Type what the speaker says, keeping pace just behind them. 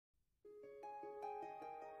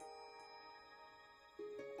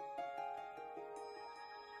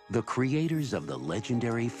The creators of the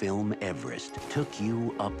legendary film Everest took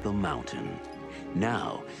you up the mountain.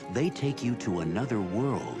 Now, they take you to another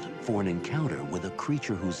world for an encounter with a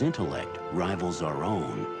creature whose intellect rivals our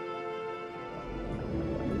own.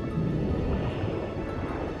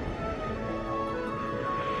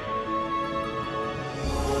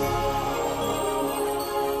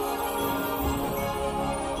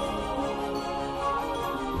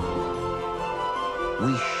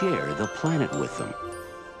 We share the planet with them.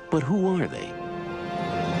 But who are they?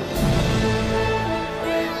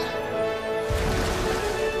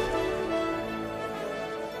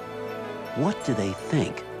 What do they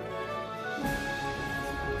think?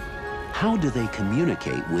 How do they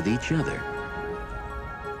communicate with each other?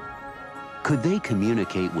 Could they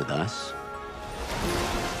communicate with us?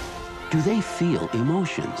 Do they feel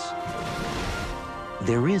emotions?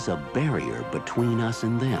 There is a barrier between us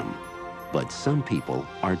and them, but some people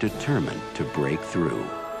are determined to break through.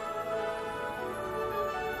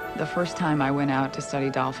 The first time I went out to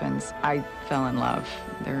study dolphins, I fell in love.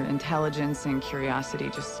 Their intelligence and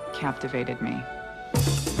curiosity just captivated me.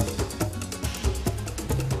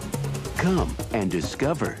 Come and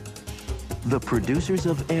discover. The producers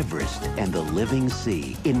of Everest and the Living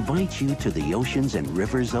Sea invite you to the oceans and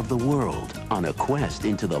rivers of the world on a quest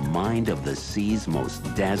into the mind of the sea's most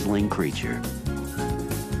dazzling creature.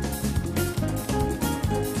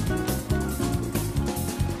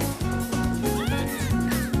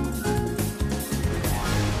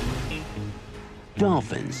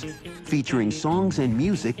 Dolphins, featuring songs and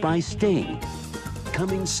music by Sting.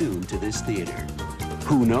 Coming soon to this theater.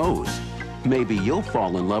 Who knows? Maybe you'll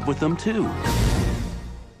fall in love with them too.